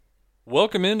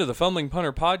Welcome into the Fumbling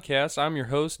Punter Podcast. I'm your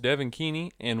host, Devin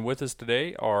Keeney, and with us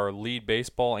today, our lead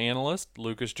baseball analyst,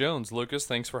 Lucas Jones. Lucas,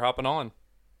 thanks for hopping on.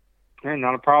 Hey,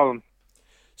 not a problem.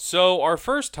 So our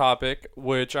first topic,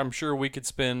 which I'm sure we could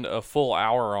spend a full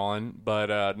hour on,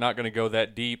 but not going to go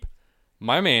that deep.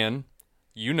 My man,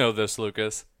 you know this,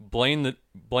 Lucas, Blaine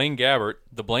Gabbert,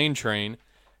 the Blaine train,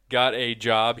 got a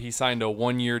job. He signed a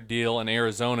one-year deal in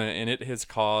Arizona, and it has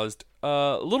caused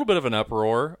a little bit of an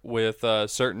uproar with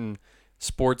certain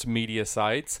sports media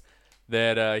sites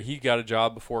that he got a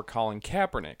job before Colin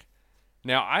Kaepernick.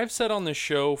 Now, I've said on this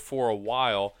show for a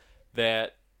while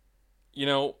that, you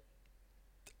know,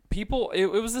 people, it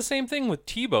was the same thing with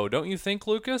Tebow. Don't you think,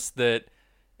 Lucas, that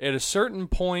at a certain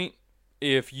point,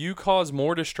 if you cause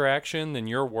more distraction than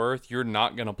you're worth, you're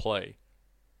not going to play?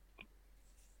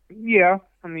 Yeah,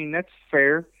 I mean, that's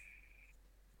fair.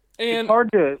 And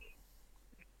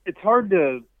it's hard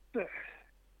to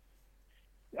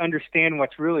understand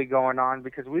what's really going on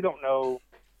because we don't know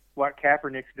what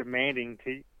Kaepernick's demanding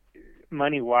to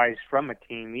money-wise from a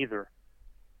team either.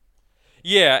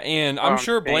 Yeah, and I'm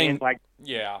sure Blaine.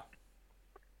 Yeah,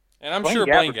 and I'm Blaine sure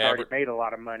Blaine Gabbert already made a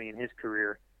lot of money in his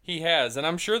career. He has, and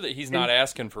I'm sure that he's not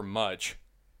asking for much.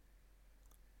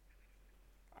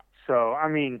 So, I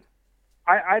mean,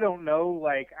 I don't know.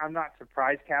 Like, I'm not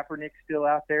surprised Kaepernick's still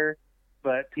out there,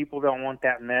 but people don't want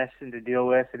that mess and to deal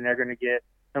with, and they're going to get,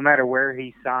 no matter where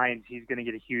he signs, he's going to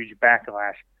get a huge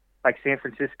backlash. Like San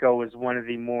Francisco was one of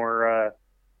the more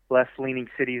left-leaning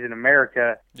cities in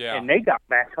America, and they got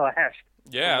backlash.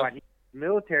 Yeah.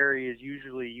 Military is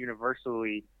usually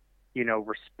universally,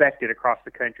 respected across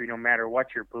the country, no matter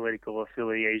what your political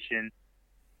affiliation.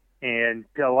 And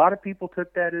a lot of people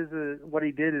took that as what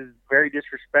he did is very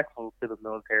disrespectful to the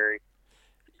military.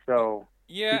 So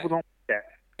people don't like that.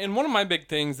 And one of my big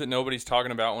things that nobody's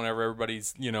talking about whenever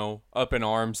everybody's, up in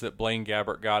arms that Blaine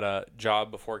Gabbert got a job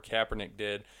before Kaepernick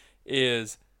did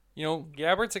is,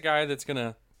 Gabbert's a guy that's going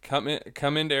to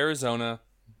come into Arizona,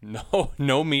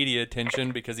 no media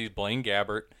attention because he's Blaine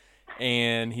Gabbert,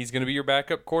 and he's going to be your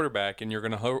backup quarterback, and you're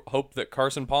going to hope that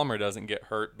Carson Palmer doesn't get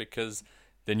hurt because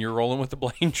then you're rolling with the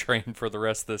Blaine train for the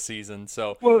rest of the season.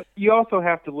 So, well, you also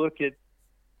have to look at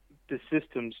the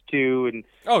systems too, and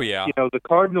the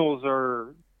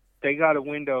Cardinals they got a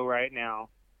window right now.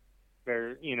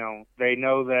 They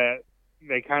know that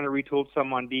they kind of retooled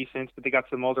some on defense, but they got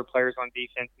some older players on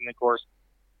defense, and of course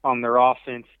on their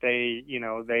offense, they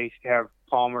have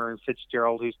Palmer and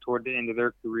Fitzgerald, who's toward the end of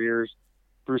their careers.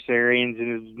 Bruce Arians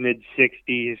in his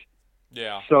mid-60s.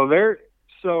 Yeah.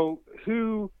 So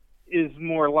who is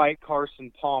more like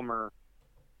Carson Palmer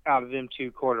out of them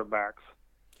two quarterbacks?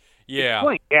 Yeah. It's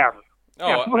Blaine Gabbert.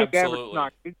 Oh, Blaine absolutely. Gabbert's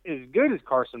not as good as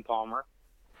Carson Palmer,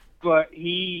 but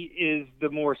he is the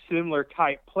more similar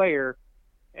type player.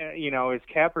 As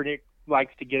Kaepernick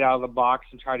likes to get out of the box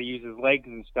and try to use his legs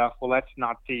and stuff. Well, that's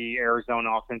not the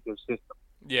Arizona offensive system.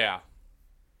 Yeah.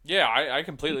 Yeah, I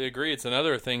completely agree. It's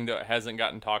another thing that hasn't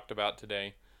gotten talked about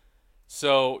today.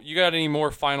 So, you got any more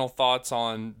final thoughts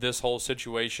on this whole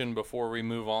situation before we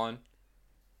move on?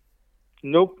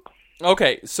 Nope.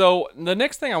 Okay, so the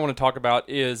next thing I want to talk about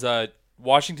is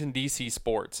Washington, D.C.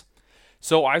 sports.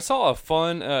 So, I saw a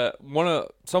fun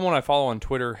someone I follow on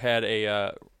Twitter had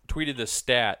tweeted the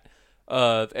stat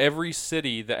of every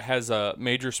city that has a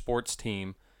major sports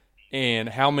team and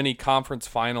how many conference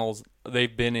finals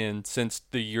they've been in since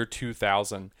the year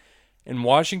 2000. And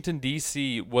Washington,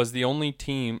 D.C. was the only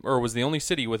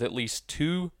city with at least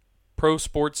two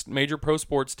major pro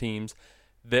sports teams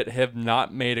that have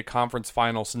not made a conference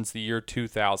final since the year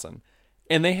 2000.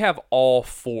 And they have all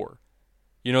four.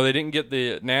 They didn't get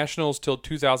the Nationals till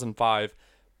 2005,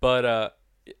 but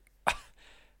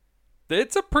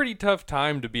it's a pretty tough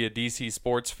time to be a DC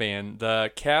sports fan.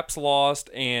 The Caps lost,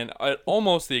 and at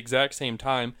almost the exact same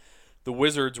time, the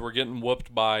Wizards were getting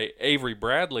whooped by Avery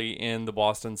Bradley in the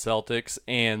Boston Celtics,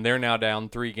 and they're now down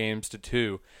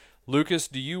 3-2. Lucas,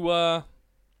 do you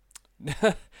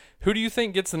who do you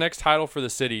think gets the next title for the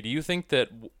city? Do you think that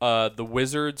the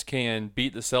Wizards can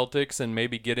beat the Celtics and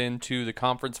maybe get into the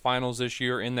conference finals this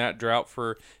year in that drought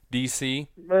for DC?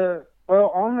 Well,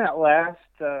 on that last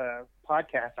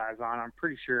podcast I was on, I'm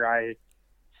pretty sure I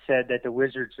said that the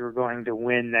Wizards were going to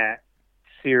win that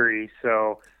series,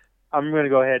 so I'm going to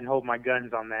go ahead and hold my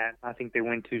guns on that. I think they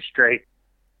win 2 straight.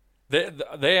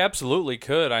 They absolutely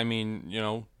could. I mean,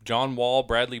 John Wall,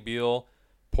 Bradley Beal,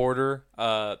 Porter,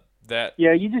 Yeah,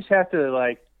 you just have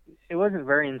to, it wasn't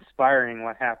very inspiring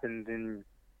what happened in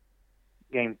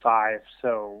Game 5,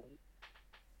 so...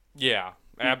 Yeah.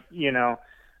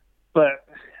 But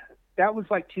that was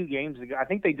 2 games ago. I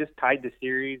think they just tied the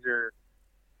series, or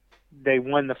they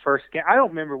won the first game. I don't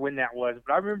remember when that was,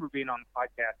 but I remember being on the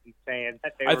podcast and saying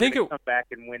that they were going to come back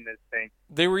and win this thing.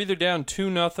 They were either down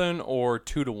 2-0 or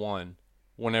 2-1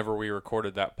 whenever we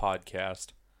recorded that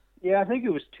podcast. Yeah, I think it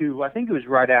was 2. I think it was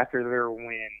right after their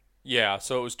win. Yeah,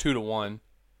 so it was 2-1.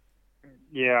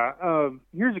 Yeah.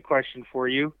 Here's a question for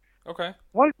you. Okay.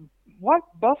 What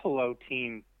Buffalo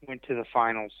team went to the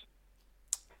finals?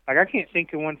 Like, I can't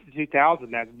think of one since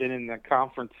 2000 that's been in the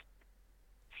conference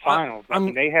finals. I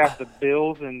mean, they have the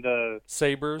Bills and the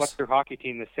Sabres. What's their hockey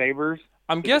team? The Sabres.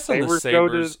 I'm guessing the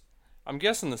Sabres. I'm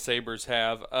guessing the Sabres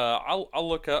have. I'll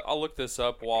look this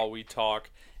up while we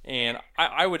talk, and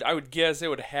I would guess it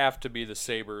would have to be the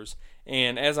Sabres.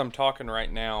 And as I'm talking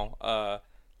right now,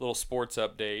 little sports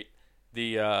update: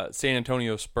 the San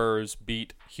Antonio Spurs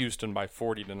beat Houston by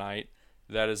 40 tonight.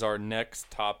 That is our next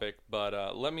topic.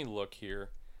 But let me look here.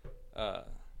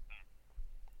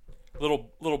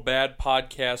 Little bad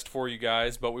podcast for you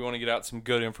guys, but we want to get out some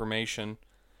good information.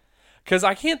 Because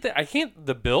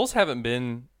the Bills haven't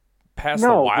been past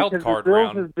the wild card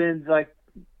round. The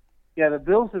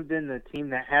Bills have been the team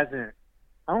that hasn't.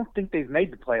 I don't think they've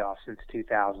made the playoffs since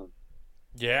 2000.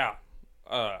 Yeah.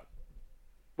 They're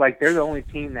the only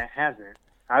team that hasn't.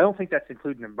 I don't think that's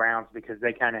including the Browns because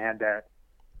they kind of had that.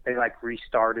 They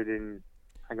restarted in.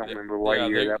 I don't remember what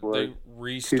year that was. They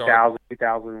restarted 2000,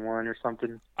 2001 or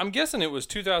something. I'm guessing it was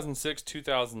 2006,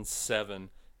 2007.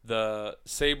 The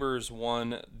Sabres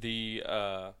won the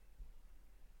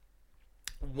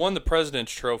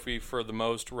President's Trophy for the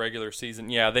most regular season.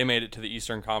 Yeah, they made it to the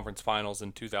Eastern Conference Finals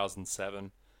in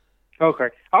 2007. Okay.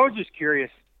 I was just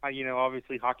curious.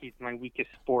 Obviously hockey's my weakest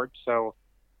sport, so.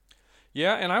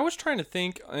 Yeah, and I was trying to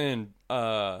think in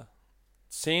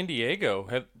San Diego.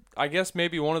 I guess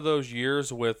maybe one of those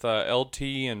years with LT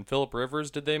and Phillip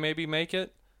Rivers, did they maybe make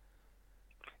it?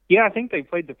 Yeah, I think they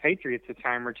played the Patriots a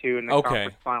time or two in the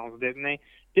conference finals, didn't they?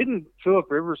 Didn't Phillip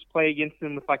Rivers play against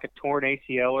them with a torn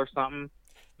ACL or something?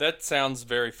 That sounds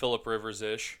very Phillip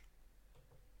Rivers-ish.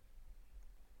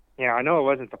 Yeah, I know it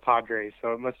wasn't the Padres,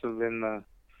 so it must have been the...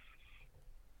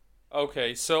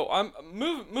 Okay, so I'm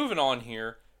moving on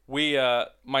here.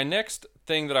 My next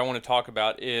thing that I want to talk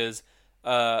about is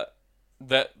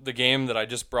that the game that I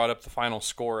just brought up the final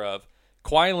score of.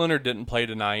 Kawhi Leonard didn't play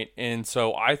tonight, and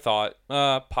so I thought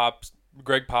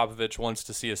Greg Popovich wants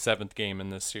to see a 7th game in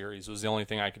this series was the only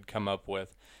thing I could come up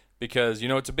with. Because,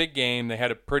 it's a big game. They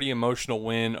had a pretty emotional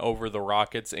win over the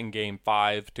Rockets in Game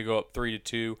 5 to go up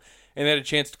 3-2, and they had a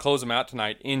chance to close them out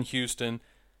tonight in Houston.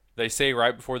 They say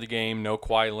right before the game, no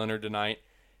Kawhi Leonard tonight,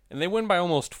 and they win by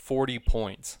almost 40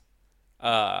 points.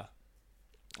 How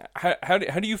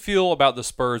do you feel about the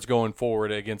Spurs going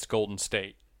forward against Golden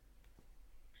State?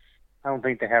 I don't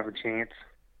think they have a chance.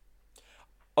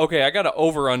 Okay, I got an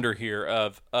over-under here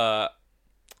of,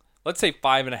 let's say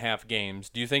 5.5 games.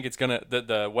 Do you think it's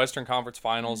the Western Conference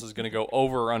Finals is going to go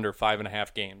over or under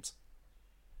 5.5 games?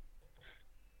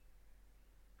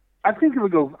 I think it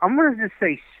would go, I'm going to just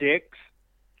say 6.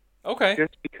 Okay.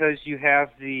 Just because you have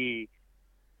the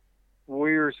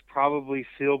Warriors probably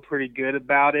feel pretty good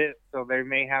about it, so they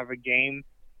may have a game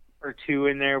or two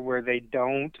in there where they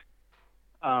don't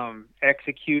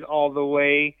execute all the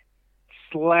way.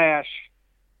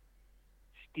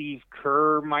 Steve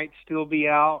Kerr might still be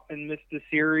out and miss the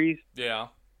series. Yeah.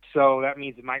 So that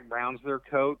means Mike Brown's their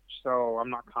coach, so I'm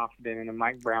not confident in a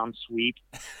Mike Brown sweep,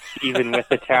 even with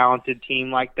a talented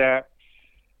team like that.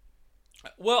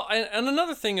 Well, and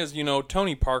another thing is,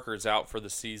 Tony Parker's out for the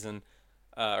season,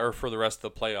 or for the rest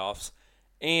of the playoffs.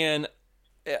 And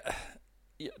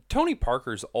Tony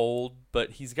Parker's old,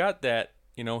 but he's got that,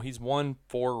 he's won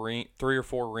 3 or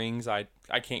 4 rings. I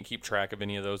can't keep track of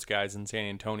any of those guys in San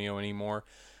Antonio anymore.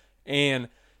 And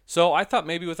so I thought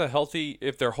maybe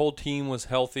if their whole team was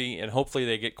healthy, and hopefully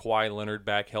they get Kawhi Leonard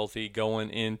back healthy going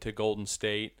into Golden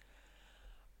State.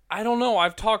 I don't know.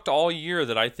 I've talked all year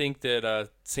that I think that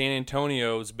San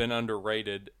Antonio's been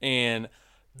underrated. And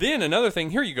then another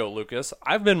thing, here you go, Lucas.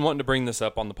 I've been wanting to bring this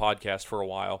up on the podcast for a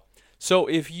while. So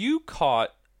if you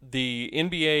caught the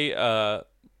NBA,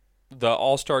 the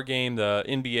All-Star game, the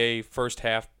NBA first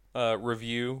half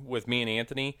review with me and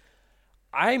Anthony,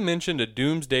 I mentioned a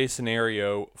doomsday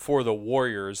scenario for the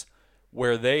Warriors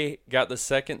where they got the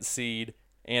 2nd seed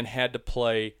and had to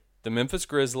play the Memphis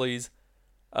Grizzlies,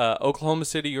 Oklahoma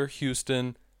City or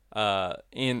Houston,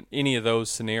 in any of those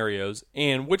scenarios,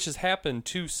 and which has happened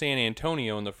to San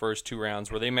Antonio in the first 2 rounds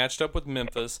where they matched up with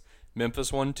Memphis.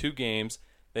 Memphis won 2 games.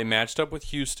 They matched up with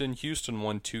Houston. Houston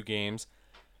won 2 games.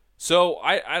 So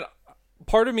I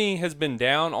part of me has been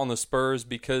down on the Spurs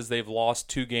because they've lost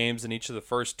 2 games in each of the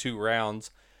first 2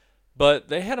 rounds. but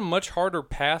they had a much harder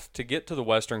path to get to the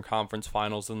Western Conference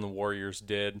Finals than the Warriors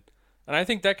did, and I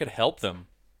think that could help them.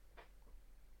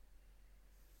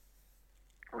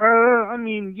 I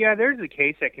mean, yeah, there's a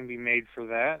case that can be made for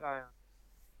that,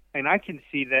 and I can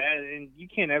see that. And you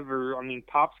can't ever. I mean,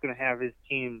 Pop's going to have his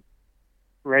team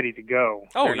ready to go.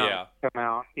 Oh, they're yeah. Not come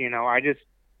out.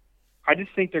 I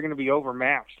just think they're going to be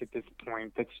overmatched at this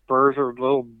point. The Spurs are a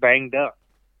little banged up,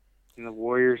 and the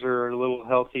Warriors are a little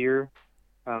healthier.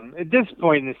 At this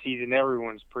point in the season,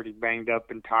 everyone's pretty banged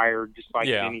up and tired, just like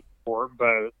any sport.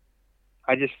 But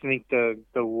I just think the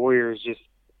Warriors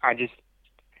I just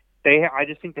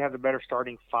think they have the better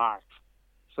starting five,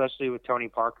 especially with Tony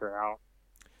Parker out.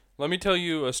 Let me tell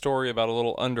you a story about a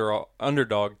little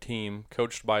underdog team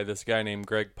coached by this guy named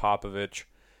Greg Popovich,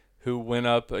 who went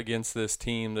up against this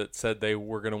team that said they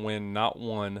were going to win not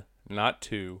one, not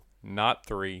two, not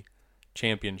three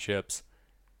championships.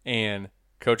 And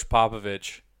Coach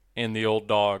Popovich and the old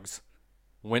dogs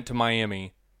went to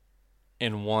Miami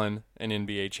and won an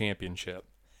NBA championship.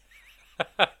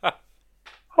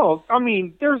 Oh, I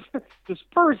mean, the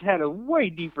Spurs had a way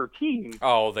deeper team.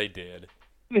 Oh, they did.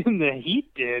 Than the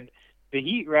Heat did. The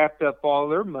Heat wrapped up all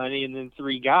their money and then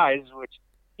three guys, which,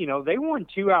 they won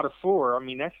 2 out of 4. I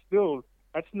mean, that's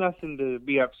nothing to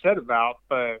be upset about.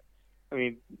 But, I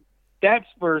mean, that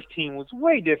Spurs team was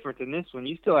way different than this one.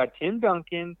 You still had Tim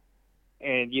Duncan,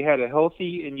 and you had a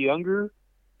healthy and younger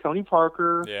Tony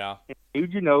Parker. Yeah. And New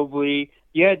Ginobili.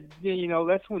 You had,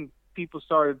 that's when people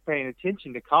started paying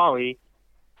attention to Collie.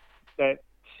 That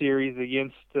series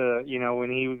against,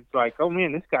 when he was like, oh,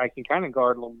 man, this guy can kind of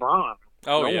guard LeBron.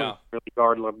 Oh, no yeah. one really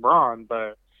guard LeBron,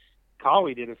 but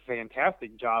Collie did a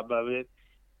fantastic job of it.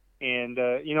 And,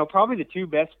 probably the two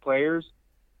best players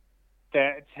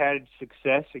that's had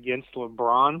success against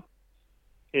LeBron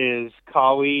is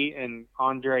Collie and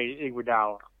Andre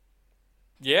Iguodala.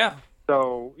 Yeah.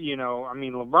 So,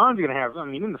 LeBron's going to have,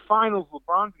 in the finals,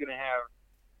 LeBron's going to have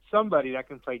somebody that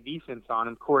can play defense on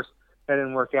him. Of course, that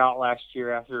didn't work out last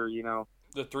year after,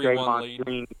 the 3-1 lead.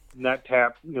 Green nut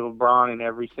tap LeBron and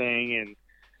everything and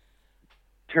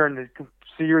turned the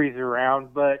series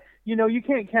around. But, you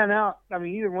can't count out.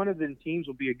 Either one of them teams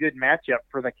will be a good matchup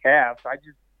for the Cavs. I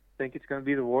just think it's going to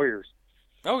be the Warriors.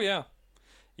 Oh, yeah.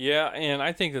 Yeah, and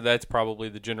I think that's probably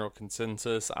the general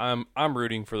consensus. I'm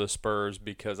rooting for the Spurs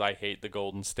because I hate the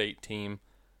Golden State team.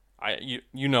 I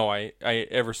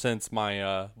ever since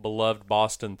my beloved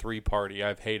Boston 3 party,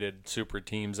 I've hated super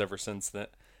teams ever since that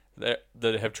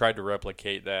have tried to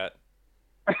replicate that.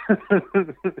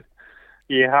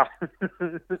 Yeah.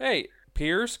 Hey,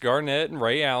 Pierce, Garnett, and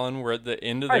Ray Allen were at the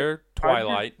end of their twilight.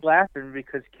 I'm just laughing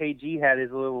because KG had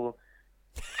his little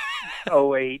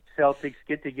 08 Celtics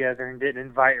get together and didn't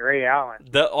invite Ray Allen.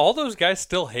 All those guys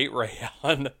still hate Ray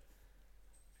Allen.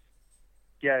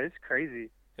 Yeah, it's crazy.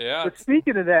 Yeah. But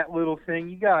speaking of that little thing,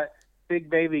 you got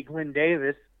big baby Glenn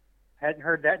Davis. Hadn't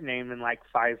heard that name in like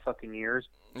 5 fucking years.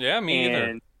 Yeah, me either.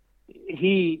 And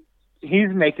he's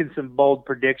making some bold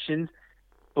predictions.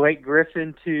 Blake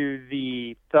Griffin to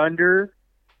the Thunder,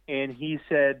 and he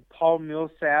said Paul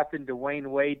Millsap and Dwayne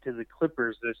Wade to the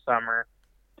Clippers this summer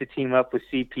to team up with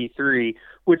CP3,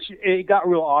 which it got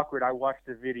real awkward. I watched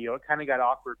the video. It kind of got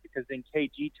awkward because then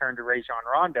KG turned to Rajon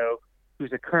Rondo,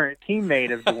 who's a current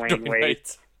teammate of Dwayne Wade,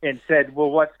 and said,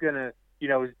 well, what's going to,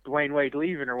 is Dwayne Wade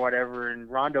leaving or whatever? And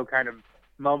Rondo kind of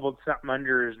mumbled something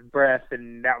under his breath,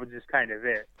 and that was just kind of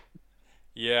it.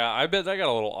 Yeah, I bet that got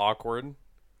a little awkward.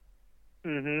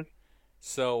 Mm-hmm.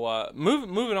 So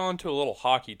moving on to a little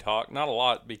hockey talk. Not a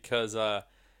lot because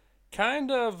kind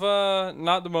of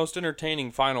not the most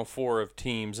entertaining Final Four of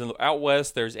teams. Out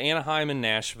west, there's Anaheim and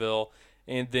Nashville.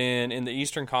 And then in the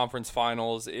Eastern Conference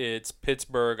Finals, it's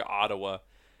Pittsburgh, Ottawa.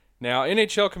 Now,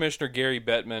 NHL Commissioner Gary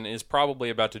Bettman is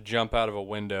probably about to jump out of a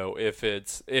window if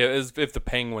the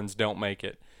Penguins don't make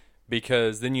it,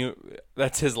 because then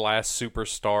that's his last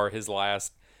superstar, his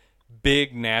last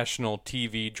big national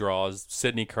TV draws,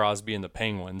 Sidney Crosby and the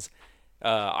Penguins.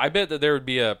 I bet that there would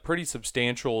be a pretty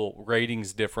substantial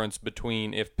ratings difference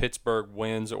between if Pittsburgh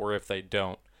wins or if they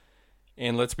don't.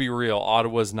 And let's be real,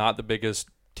 Ottawa's not the biggest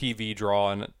TV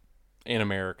draw in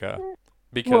America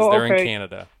because they're in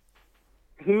Canada.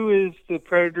 Who is the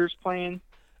Predators playing?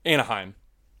 Anaheim.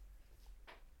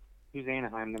 Who's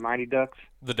Anaheim? The Mighty Ducks?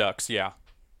 The Ducks, yeah.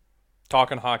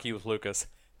 Talking hockey with Lucas.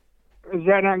 Is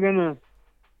that not gonna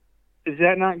is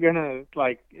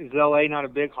LA not a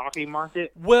big hockey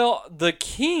market? Well, the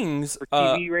Kings for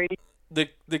TV ratings?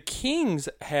 The Kings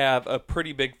have a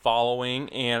pretty big following,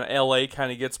 and LA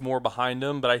kind of gets more behind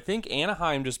them. But I think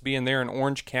Anaheim, just being there in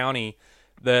Orange County,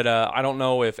 that I don't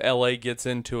know if LA gets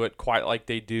into it quite like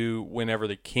they do whenever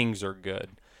the Kings are good.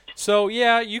 So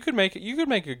yeah, you could make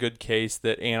a good case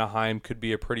that Anaheim could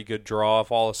be a pretty good draw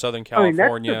if all of Southern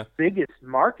California. That's the biggest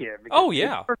market. Oh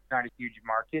yeah, Pittsburgh's not a huge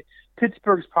market.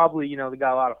 Pittsburgh's probably they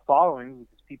got a lot of following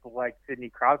because people like Sidney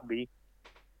Crosby.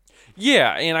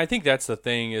 Yeah, and I think that's the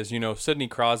thing is Sidney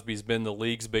Crosby's been the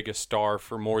league's biggest star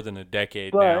for more than a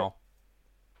decade now.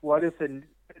 What if the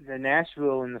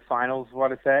Nashville in the finals?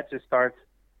 What if that just starts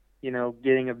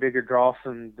getting a bigger draw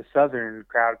from the Southern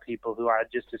crowd of people who I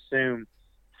just assume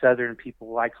Southern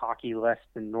people like hockey less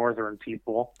than Northern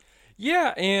people.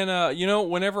 Yeah, and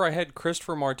whenever I had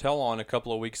Christopher Martel on a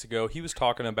couple of weeks ago, he was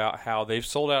talking about how they've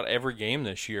sold out every game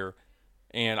this year,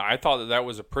 and I thought that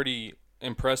was a pretty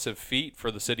impressive feat for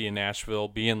the city of Nashville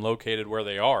being located where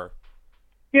they are.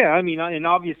 Yeah, I mean, and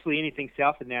obviously anything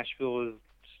south of Nashville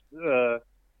is,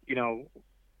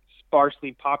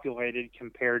 sparsely populated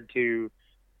compared to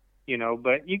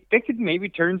but they could maybe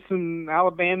turn some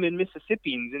Alabama and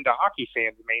Mississippians into hockey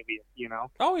fans, maybe,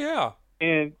 Oh, yeah.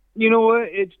 And you know what?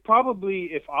 It's probably,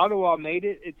 if Ottawa made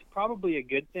it, it's probably a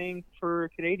good thing for a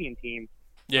Canadian team.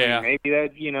 Yeah. I mean, maybe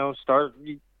that, start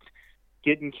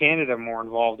getting Canada more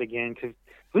involved again, because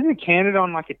wasn't Canada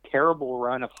on like a terrible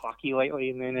run of hockey lately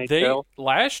in the NHL?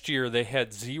 Last year, they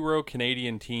had 0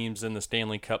 Canadian teams in the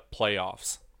Stanley Cup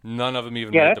playoffs. None of them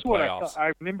even made the playoffs. What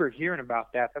I remember hearing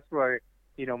about that. That's why,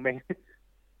 maybe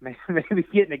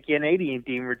getting a Canadian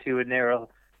team or two in there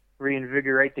will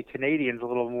reinvigorate the Canadians a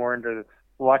little more into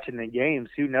watching the games.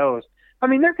 Who knows? I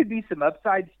mean, there could be some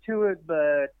upsides to it,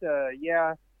 but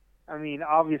yeah. I mean,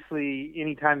 obviously,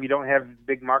 anytime you don't have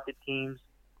big market teams,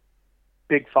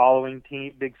 big followed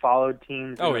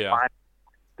teams. Oh yeah.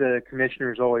 The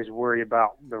commissioners always worry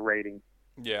about the rating.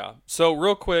 Yeah. So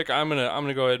real quick, I'm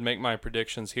gonna go ahead and make my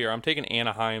predictions here. I'm taking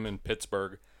Anaheim and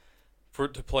Pittsburgh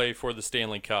to play for the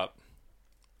Stanley Cup.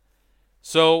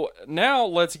 So now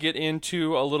let's get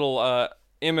into a little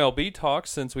MLB talk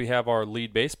since we have our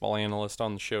lead baseball analyst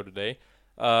on the show today.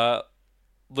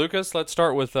 Lucas, let's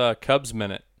start with Cubs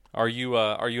Minute. Are you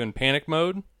in panic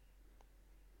mode?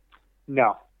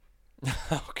 No.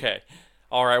 Okay.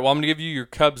 All right. Well, I'm going to give you your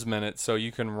Cubs Minute so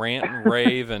you can rant and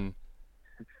rave and.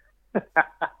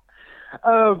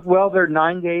 Well, they're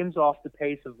 9 games off the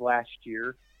pace of last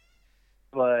year,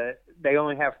 but they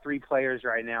only have 3 players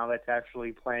right now that's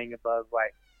actually playing above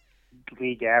like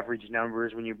league average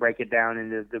numbers. When you break it down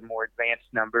into the more advanced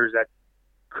numbers, that's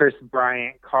Chris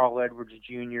Bryant, Carl Edwards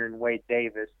Jr., and Wade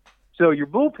Davis. So your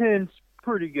bullpen's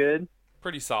pretty good.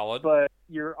 Pretty solid. But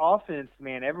your offense,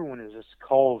 man, everyone is just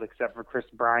cold except for Chris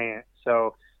Bryant.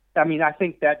 So, I mean, I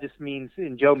think that just means,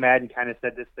 and Joe Madden kind of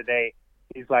said this today,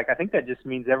 he's like, I think that just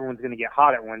means everyone's going to get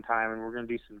hot at one time and we're going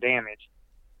to do some damage.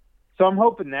 So I'm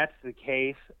hoping that's the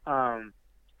case.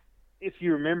 If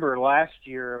you remember last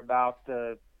year about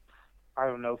the,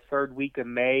 third week of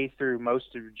May through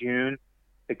most of June,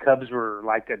 the Cubs were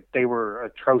they were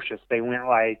atrocious. They went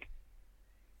like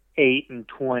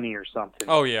 8-20 or something.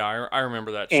 Oh yeah, I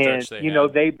remember that stretch.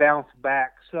 And they bounced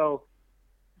back. So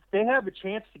they have a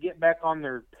chance to get back on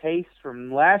their pace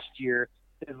from last year,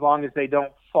 as long as they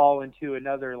don't fall into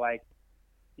another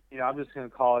I'm just going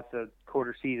to call it the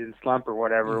quarter season slump or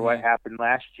whatever. Mm-hmm. What happened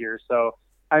last year. So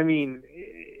I mean,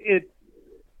 it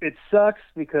sucks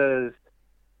because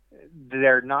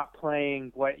they're not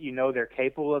playing what they're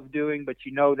capable of doing, but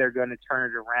they're going to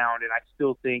turn it around, and I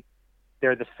still think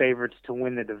they're the favorites to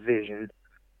win the division.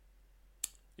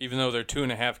 Even though they're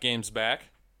 2.5 games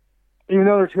back? Even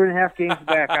though they're 2.5 games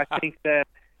back,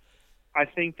 I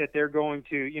think that they're going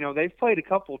to, they've played a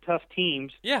couple tough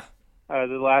teams. Yeah.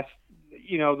 The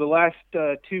last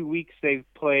 2 weeks they've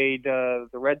played the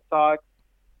Red Sox,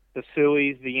 the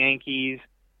Phillies, the Yankees,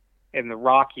 and the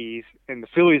Rockies. And the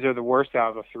Phillies are the worst out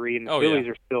of the 3, and the Phillies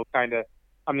are still kind of,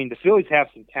 the Phillies have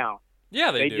some talent.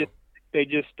 Yeah, they do. They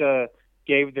just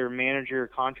gave their manager a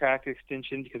contract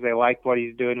extension because they like what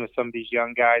he's doing with some of these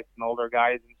young guys and older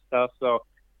guys and stuff. So,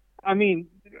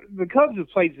 the Cubs have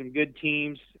played some good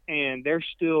teams, and they're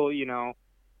still,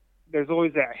 there's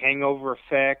always that hangover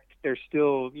effect. They're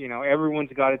still,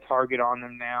 everyone's got a target on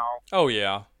them now. Oh,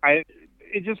 yeah.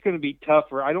 It's just going to be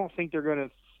tougher. I don't think they're going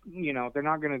to, they're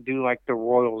not going to do like the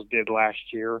Royals did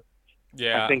last year.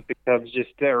 Yeah. I think the Cubs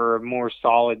they're a more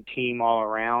solid team all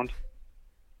around.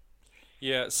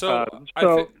 Yeah, so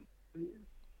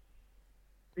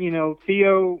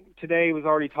Theo today was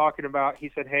already talking about,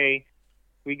 he said, hey,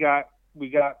 we got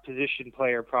position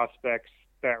player prospects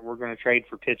that we're going to trade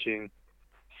for pitching.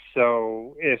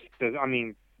 So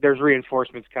there's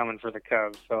reinforcements coming for the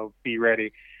Cubs, so be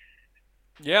ready.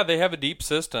 Yeah, they have a deep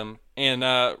system, and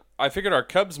I figured our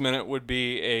Cubs Minute would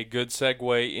be a good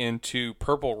segue into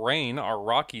Purple Rain, our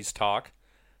Rockies talk.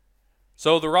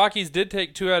 So the Rockies did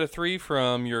take 2 out of 3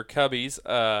 from your Cubbies.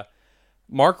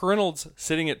 Mark Reynolds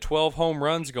sitting at 12 home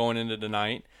runs going into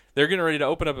tonight. They're getting ready to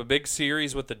open up a big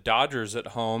series with the Dodgers at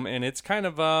home, and it's kind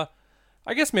of I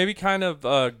guess maybe kind of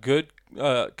a good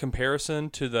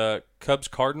comparison to the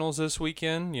Cubs-Cardinals this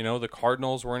weekend. You know, the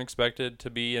Cardinals weren't expected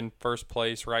to be in first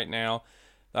place right now.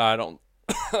 I don't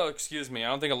excuse me. I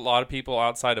don't think a lot of people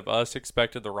outside of us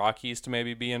expected the Rockies to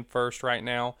maybe be in first right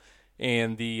now,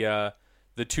 and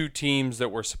the two teams that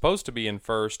were supposed to be in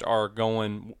first are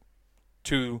going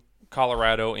to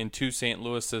Colorado and to St.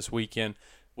 Louis this weekend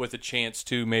with a chance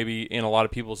to maybe, in a lot of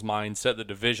people's minds, set the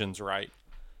divisions right.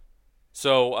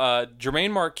 So Jermaine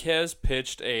Marquez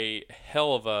pitched a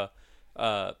hell of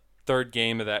a third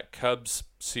game of that Cubs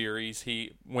series.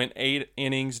 He went 8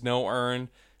 innings, no earned,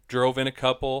 drove in a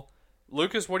couple.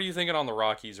 Lucas, what are you thinking on the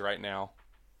Rockies right now?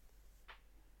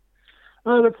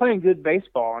 Well, they're playing good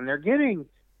baseball, and they're getting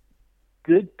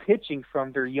good pitching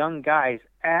from their young guys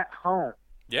at home.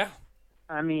 Yeah.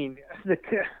 I mean,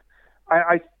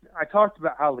 I talked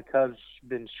about how the Cubs have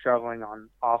been struggling on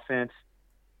offense,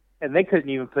 and they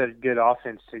couldn't even put a good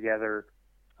offense together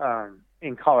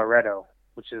in Colorado,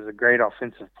 which is a great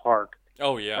offensive park.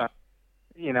 Oh, yeah.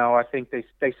 I think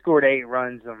they scored 8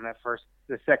 runs on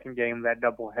the second game of that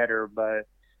doubleheader, but,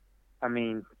 I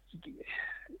mean,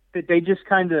 they just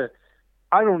kind of,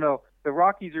 I don't know. The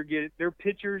Rockies are getting their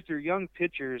pitchers, their young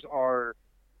pitchers are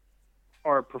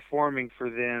performing for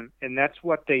them, and that's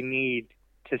what they need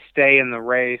to stay in the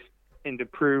race and to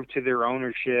prove to their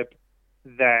ownership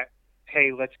that,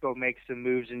 hey, let's go make some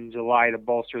moves in July to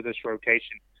bolster this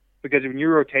rotation. Because when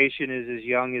your rotation is as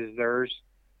young as theirs,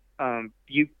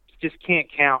 you just can't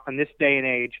count in this day and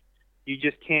age. You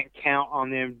just can't count on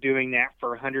them doing that for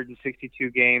 162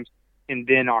 games and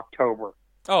then October.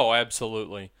 Oh,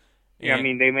 absolutely. Yeah, I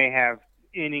mean, they may have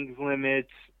innings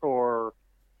limits or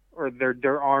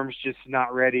their arms just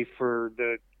not ready for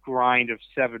the grind of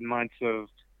 7 months of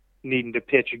needing to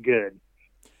pitch good.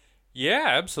 Yeah,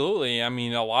 absolutely. I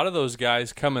mean, a lot of those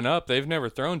guys coming up, they've never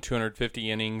thrown 250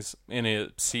 innings in a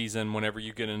season whenever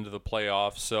you get into the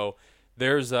playoffs. So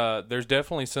there's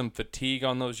definitely some fatigue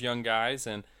on those young guys,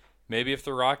 and maybe if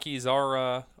the Rockies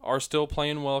are still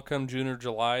playing well come June or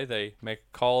July, they make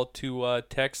a call to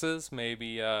Texas,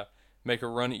 maybe make a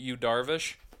run at Yu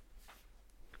Darvish.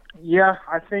 Yeah,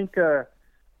 I think the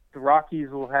Rockies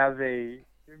will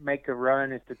make a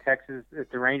run if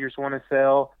the Rangers want to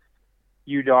sell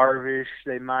Yu Darvish.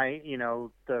 They might,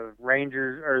 the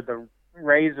Rangers or the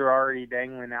Rays are already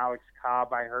dangling Alex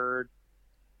Cobb, I heard.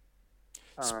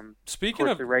 Speaking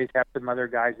of the Rays have some other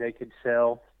guys they could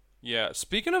sell. Yeah,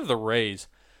 speaking of the Rays,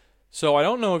 so I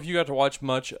don't know if you got to watch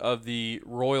much of the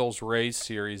Royals-Rays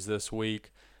series this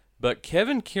week, but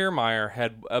Kevin Kiermaier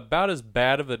had about as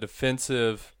bad of a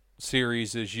defensive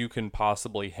series as you can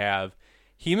possibly have.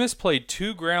 He misplayed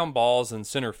 2 ground balls in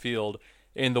center field,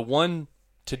 and the one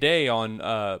today on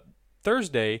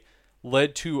Thursday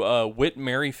led to a Whit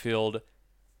Merrifield,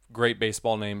 great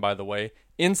baseball name by the way,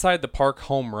 inside the park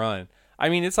home run. I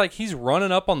mean, it's like he's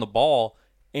running up on the ball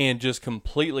and just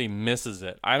completely misses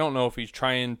it. I don't know if he's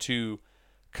trying to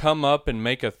come up and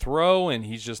make a throw and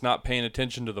he's just not paying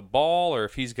attention to the ball, or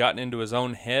if he's gotten into his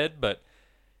own head, but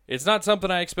it's not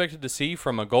something I expected to see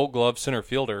from a Gold Glove center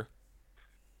fielder.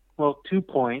 Well, 2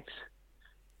 points.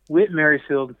 Whit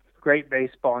Merrifield, great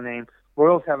baseball name.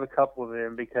 Royals have a couple of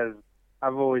them because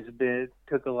I've always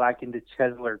took a liking to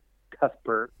Chesler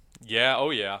Cuthbert. Yeah, oh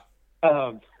yeah.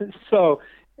 So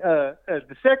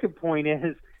the second point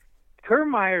is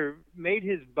Kiermaier made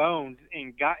his bones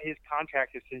and got his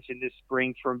contract extension this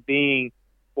spring from being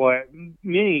what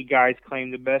many guys claim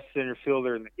the best center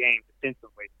fielder in the game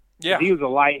defensively. Yeah. He was a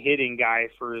light hitting guy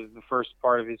for the first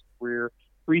part of his career.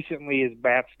 Recently his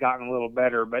bat's gotten a little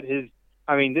better, but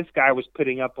this guy was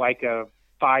putting up like a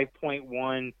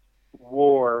 5.1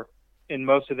 WAR, and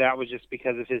most of that was just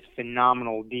because of his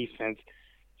phenomenal defense.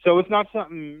 So it's not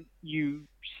something you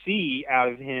see out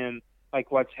of him, like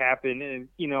what's happened. And,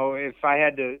 if I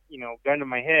had to, gun to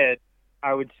my head,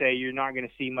 I would say you're not going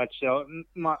to see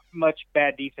much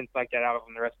bad defense like that out of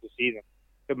him the rest of the season.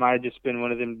 It might have just been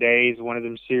one of them days, one of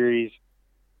them series.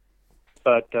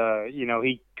 But,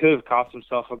 he could have cost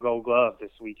himself a Gold Glove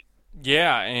this week.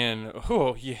 Yeah, and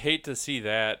you hate to see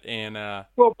that. And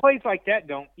well, plays like that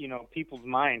don't, people's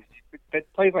minds.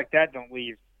 Plays like that don't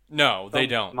leave. No, they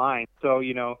don't. Mind. So,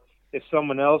 if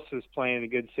someone else is playing a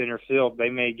good center field, they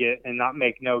may get and not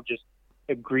make just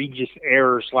egregious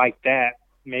errors like that.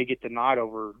 May get the nod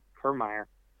over Kiermaier.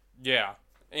 Yeah,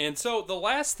 and so the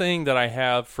last thing that I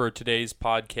have for today's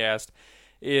podcast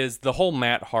is the whole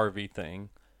Matt Harvey thing.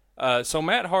 So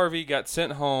Matt Harvey got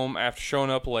sent home after showing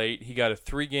up late. He got a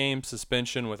 3-game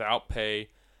suspension without pay.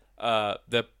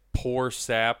 The poor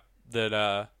sap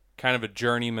that kind of a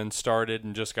journeyman started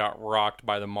and just got rocked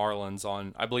by the Marlins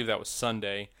on, I believe that was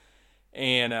Sunday.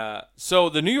 And so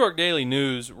the New York Daily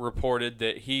News reported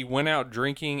that he went out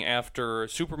drinking after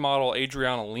supermodel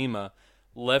Adriana Lima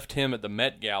left him at the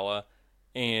Met Gala,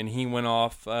 and he went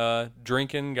off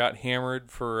drinking, got hammered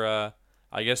for,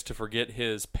 I guess, to forget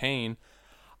his pain.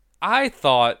 I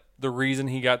thought the reason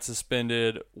he got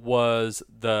suspended was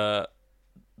the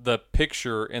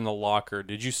picture in the locker.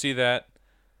 Did you see that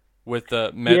with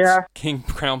the Mets King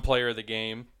Crown Player of the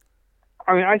Game?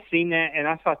 I mean, I seen that, and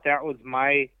I thought that was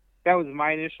my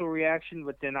initial reaction,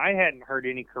 but then I hadn't heard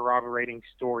any corroborating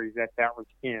stories that was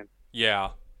him. Yeah.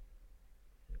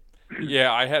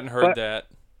 Yeah, I hadn't heard that.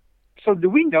 So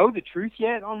do we know the truth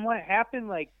yet on what happened?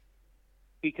 Like,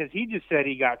 because he just said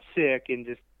he got sick and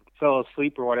just fell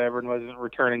asleep or whatever and wasn't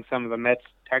returning some of the Mets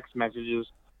text messages.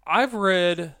 I've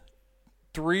read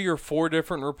 3 or 4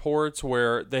 different reports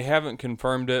where they haven't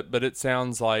confirmed it, but it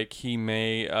sounds like he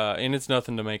may, and it's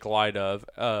nothing to make light of,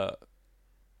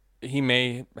 he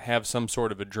may have some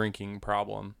sort of a drinking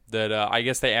problem. That I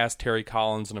guess they asked Terry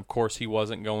Collins, and of course he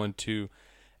wasn't going to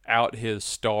out his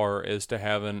star as to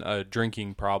having a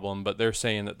drinking problem, but they're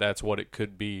saying that that's what it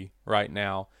could be right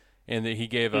now, and that he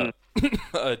gave a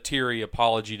teary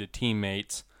apology to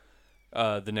teammates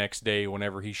the next day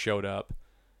whenever he showed up.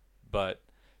 But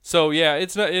so yeah,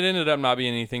 it ended up not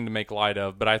being anything to make light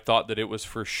of, but I thought that it was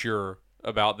for sure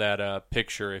about that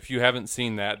picture. If you haven't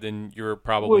seen that, then you're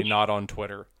probably not on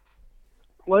Twitter.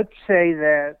 Let's say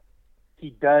that he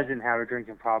doesn't have a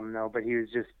drinking problem, though, but he was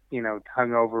just,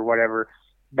 hungover, whatever,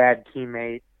 bad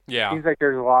teammate. Yeah. Seems like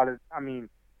there's a lot of,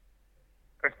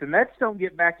 if the Mets don't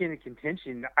get back into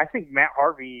contention, I think Matt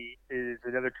Harvey is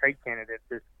another trade candidate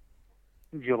this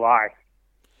July.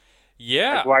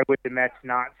 Yeah. Like, why would the Mets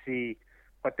not see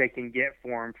what they can get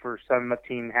for him for some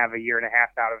team to have a year and a half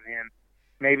out of him?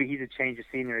 Maybe he's a change of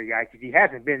scenery guy because he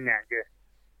hasn't been that good,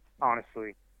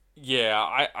 honestly.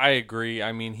 Yeah, I agree.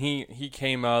 I mean, he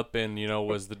came up and,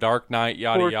 was the Dark Knight,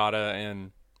 yada, yada,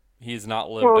 and he's not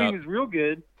lived up. Well, he was real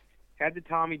good. Had the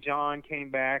Tommy John, came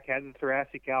back, had the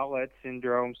thoracic outlet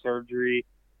syndrome surgery.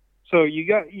 So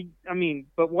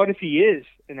but what if he is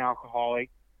an alcoholic?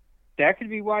 That could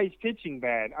be why he's pitching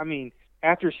bad. I mean,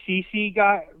 after CeCe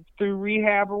got through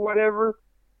rehab or whatever,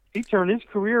 he turned his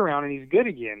career around and he's good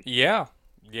again. Yeah.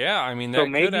 Yeah, I mean,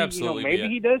 that could absolutely maybe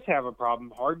he does have a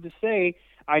problem. Hard to say.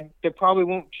 They probably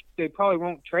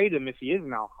won't trade him if he is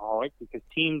an alcoholic because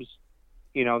teams,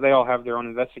 they all have their own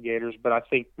investigators, but I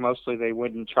think mostly they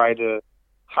wouldn't try to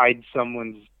hide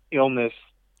someone's illness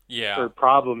or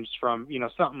problems from,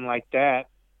 something like that.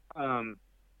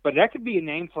 But that could be a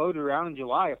name floated around in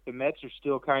July if the Mets are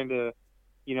still kind of,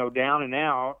 down and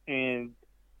out. And,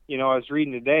 I was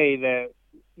reading today that,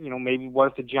 maybe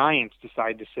what if the Giants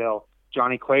decide to sell?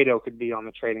 Johnny Cueto could be on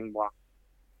the trading block.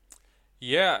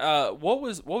 Yeah,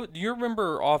 what do you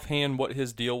remember offhand what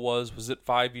his deal was? Was it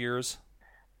 5 years?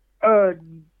 Or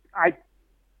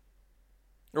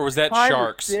was that 5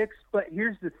 Sharks? Or 6, but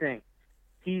here's the thing.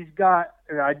 He's got,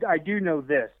 I do know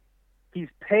this. He's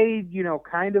paid,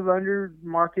 kind of under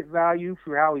market value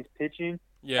for how he's pitching.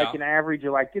 Yeah. Like an average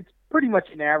of it's pretty much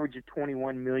an average of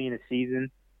 $21 million a season.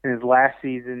 And his last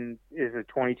season is a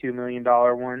 $22 million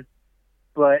one.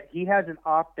 But he has an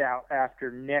opt-out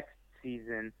after next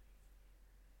season.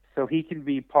 So he can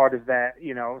be part of that,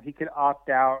 he could opt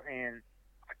out, and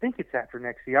I think it's after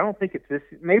next season. I don't think it's this.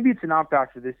 Maybe it's an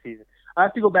opt-out for this season. I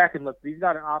have to go back and look. He's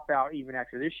got an opt-out even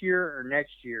after this year or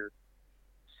next year.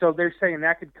 So they're saying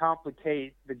that could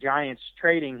complicate the Giants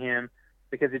trading him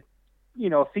because, if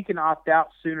he can opt out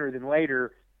sooner than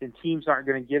later, then teams aren't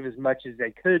going to give as much as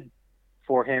they could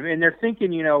for him. And they're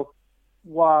thinking,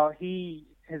 while he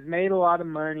has made a lot of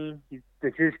money,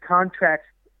 his contract's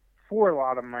for a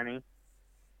lot of money,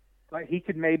 but he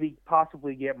could maybe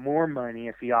possibly get more money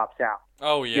if he opts out.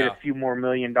 Oh, yeah. Get a few more $1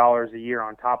 million a year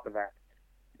on top of that.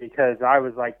 Because I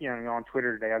was on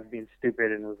Twitter today, I was being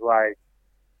stupid and was like,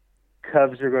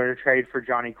 Cubs are going to trade for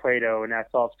Johnny Cueto, and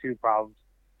that solves 2 problems.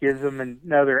 Gives them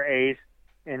another ace,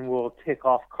 and we'll tick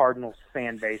off Cardinals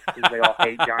fan base because they all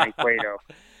hate Johnny Cueto.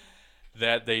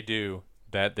 That they do.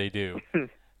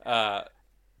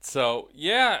 So,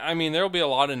 yeah, I mean, there will be a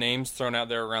lot of names thrown out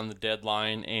there around the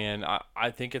deadline, and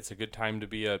I think it's a good time to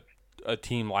be a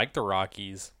team like the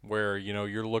Rockies where,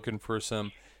 you're looking for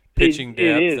some pitching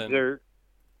depth. It is.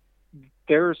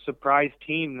 They're a surprise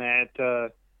team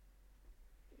that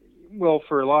well,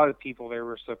 for a lot of people, they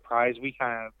were surprised. We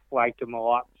kind of liked them a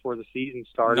lot before the season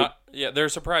started. They're a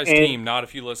surprise team, not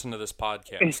if you listen to this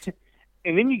podcast.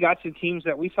 And then you got some teams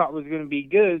that we thought was going to be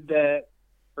good that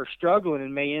are struggling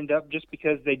and may end up just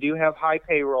because they do have high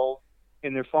payroll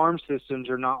and their farm systems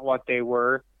are not what they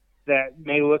were, that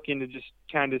may look into just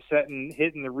kind of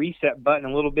hitting the reset button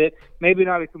a little bit. Maybe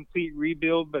not a complete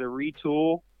rebuild, but a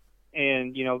retool.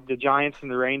 And, the Giants and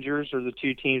the Rangers are the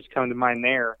two teams come to mind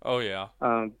there. Oh, yeah.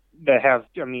 That have,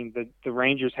 the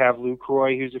Rangers have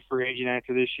Lucroy, who's a free agent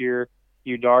after this year,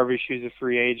 Yu Darvish, who's a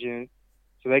free agent.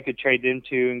 So they could trade them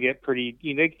too and get they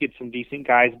could get some decent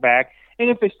guys back. And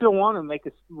if they still want them, they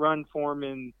could run for them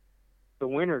in the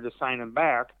winter to sign them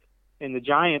back. And the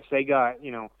Giants, they got,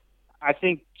 I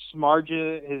think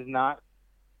Smarja has not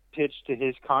pitched to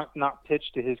his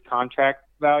contract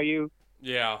value.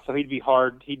 Yeah. So he'd be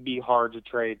hard to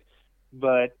trade.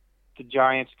 But the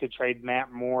Giants could trade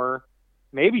Matt Moore,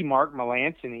 maybe Mark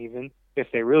Melancon even,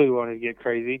 if they really wanted to get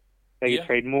crazy. They could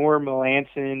trade Moore,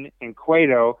 Melancon, and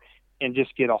Cueto and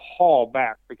just get a haul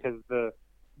back because the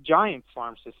Giants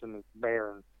farm system is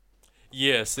barren.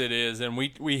 Yes, it is, and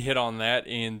we hit on that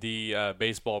in the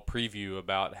baseball preview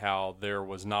about how there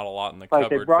was not a lot in the cupboard for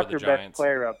the Giants. They brought their best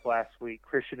player up last week,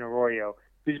 Christian Arroyo,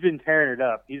 who's been tearing it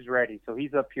up. He's ready, so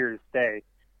he's up here to stay.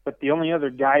 But the only other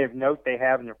guy of note they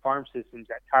have in their farm system is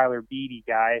that Tyler Beede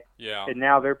guy. Yeah. And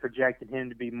now they're projecting him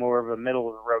to be more of a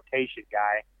middle-of-the-rotation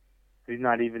guy. He's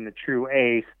not even the true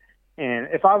ace. And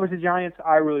if I was the Giants,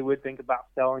 I really would think about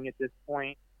selling at this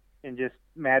point and just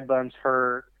Mad Bum's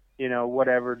hurt,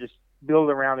 whatever, just build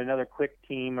around another quick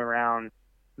team around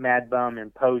Mad Bum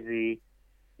and Posey,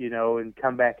 and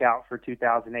come back out for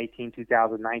 2018,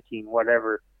 2019,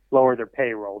 whatever, lower their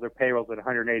payroll. Their payroll's at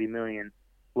 $180 million,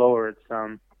 lower it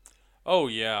some. Oh,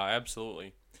 yeah,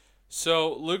 absolutely.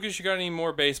 So, Lucas, you got any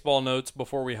more baseball notes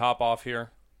before we hop off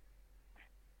here?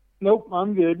 Nope,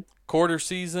 I'm good. Quarter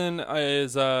season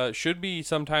is should be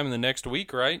sometime in the next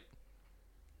week, right?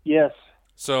 Yes.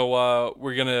 So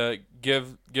we're gonna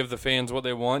give the fans what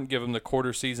they want. Give them the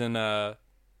quarter season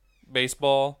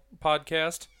baseball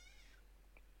podcast.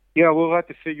 Yeah, we'll have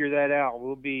to figure that out.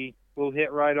 We'll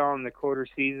hit right on the quarter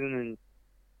season and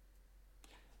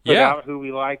put out who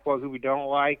we like, who we don't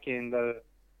like, and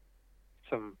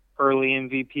some early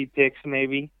MVP picks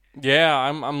maybe. Yeah,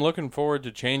 I'm looking forward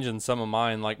to changing some of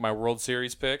mine, like my World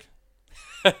Series pick.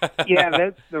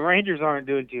 Yeah, the Rangers aren't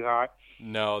doing too hot.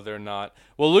 No, they're not.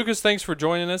 Well, Lucas, thanks for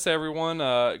joining us, everyone.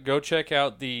 Go check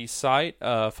out the site,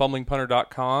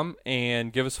 fumblingpunter.com,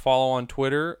 and give us a follow on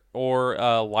Twitter or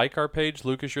like our page.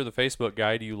 Lucas, you're the Facebook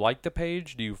guy. Do you like the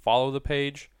page? Do you follow the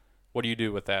page? What do you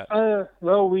do with that?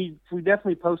 Well, we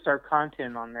definitely post our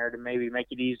content on there to maybe make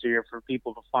it easier for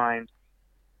people to find.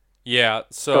 Yeah,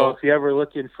 so if you're ever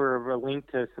looking for a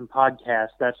link to some podcasts,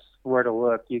 that's where to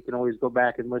look. You can always go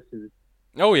back and listen.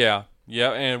 Oh, yeah.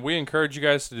 Yeah, and we encourage you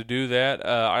guys to do that.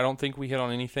 I don't think we hit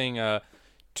on anything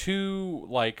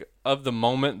too, of the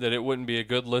moment that it wouldn't be a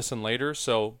good listen later.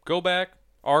 So go back,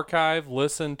 archive,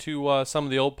 listen to some of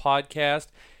the old podcasts.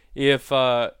 If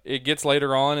it gets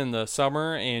later on in the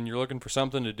summer and you're looking for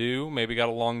something to do, maybe got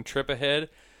a long trip ahead,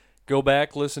 go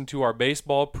back, listen to our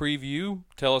baseball preview.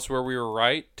 Tell us where we were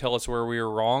right. Tell us where we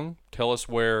were wrong. Tell us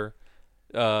where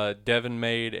Devin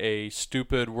made a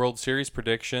stupid World Series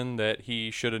prediction that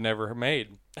he should have never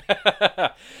made.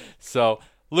 So,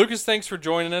 Lucas, thanks for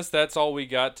joining us. That's all we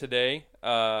got today.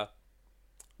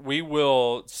 We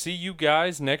will see you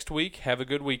guys next week. Have a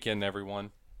good weekend,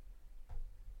 everyone.